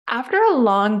After a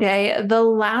long day, the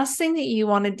last thing that you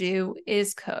want to do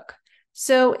is cook.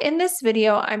 So in this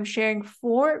video, I'm sharing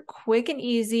 4 quick and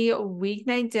easy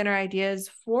weeknight dinner ideas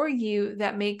for you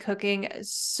that make cooking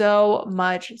so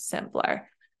much simpler.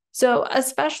 So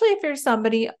especially if you're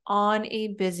somebody on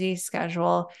a busy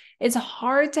schedule, it's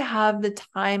hard to have the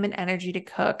time and energy to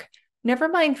cook. Never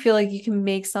mind feel like you can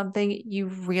make something you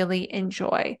really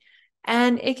enjoy.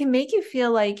 And it can make you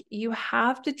feel like you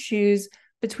have to choose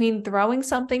between throwing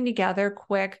something together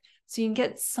quick so you can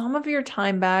get some of your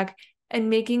time back and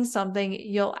making something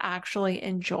you'll actually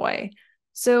enjoy.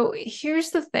 So here's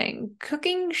the thing,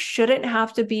 cooking shouldn't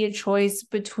have to be a choice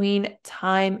between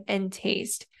time and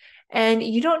taste. And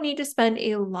you don't need to spend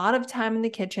a lot of time in the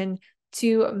kitchen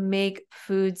to make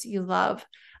foods you love,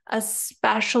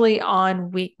 especially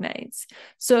on weeknights.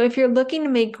 So if you're looking to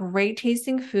make great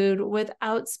tasting food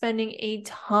without spending a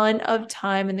ton of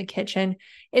time in the kitchen,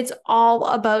 it's all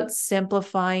about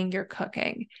simplifying your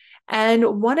cooking.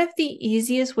 And one of the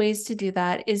easiest ways to do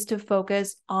that is to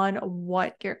focus on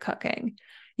what you're cooking.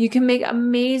 You can make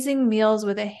amazing meals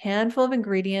with a handful of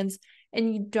ingredients,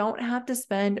 and you don't have to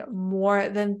spend more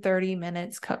than 30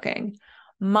 minutes cooking.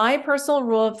 My personal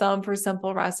rule of thumb for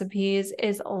simple recipes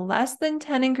is less than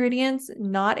 10 ingredients,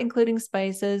 not including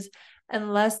spices,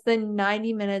 and less than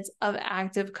 90 minutes of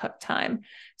active cook time.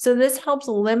 So this helps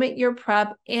limit your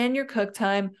prep and your cook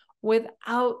time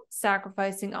without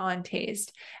sacrificing on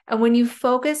taste. And when you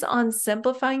focus on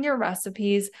simplifying your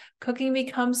recipes, cooking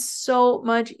becomes so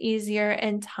much easier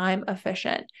and time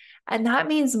efficient. And that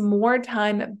means more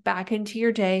time back into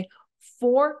your day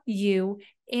for you,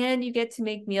 and you get to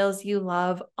make meals you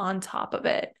love on top of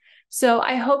it. So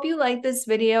I hope you like this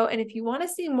video. And if you want to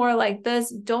see more like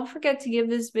this, don't forget to give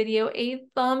this video a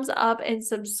thumbs up and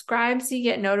subscribe so you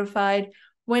get notified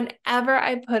whenever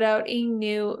I put out a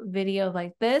new video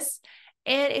like this.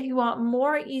 And if you want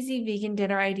more easy vegan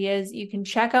dinner ideas, you can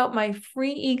check out my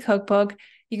free e-cookbook.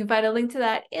 You can find a link to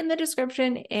that in the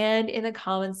description and in the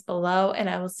comments below, and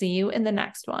I will see you in the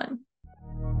next one.